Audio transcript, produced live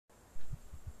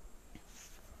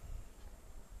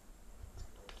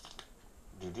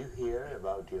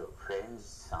about your friend's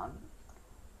son?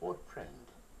 What friend?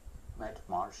 Met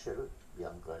Marshall,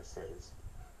 Bianca says.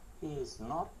 He is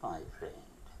not my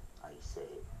friend, I say,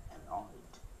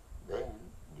 annoyed. Then,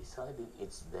 deciding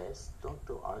it's best not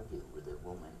to argue with a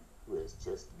woman who has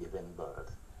just given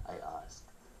birth, I ask,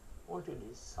 what did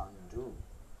his son do?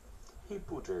 He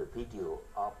put a video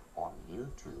up on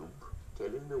YouTube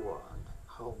telling the world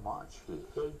how much he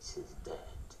hates his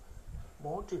dad.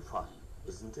 Mortifying,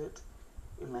 isn't it?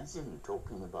 Imagine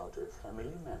talking about a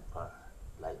family member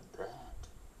like that.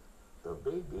 The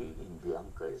baby in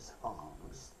Bianca's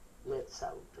arms lets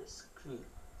out a scream.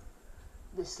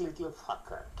 This little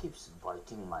fucker keeps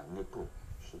biting my nipple,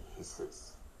 she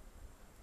hisses.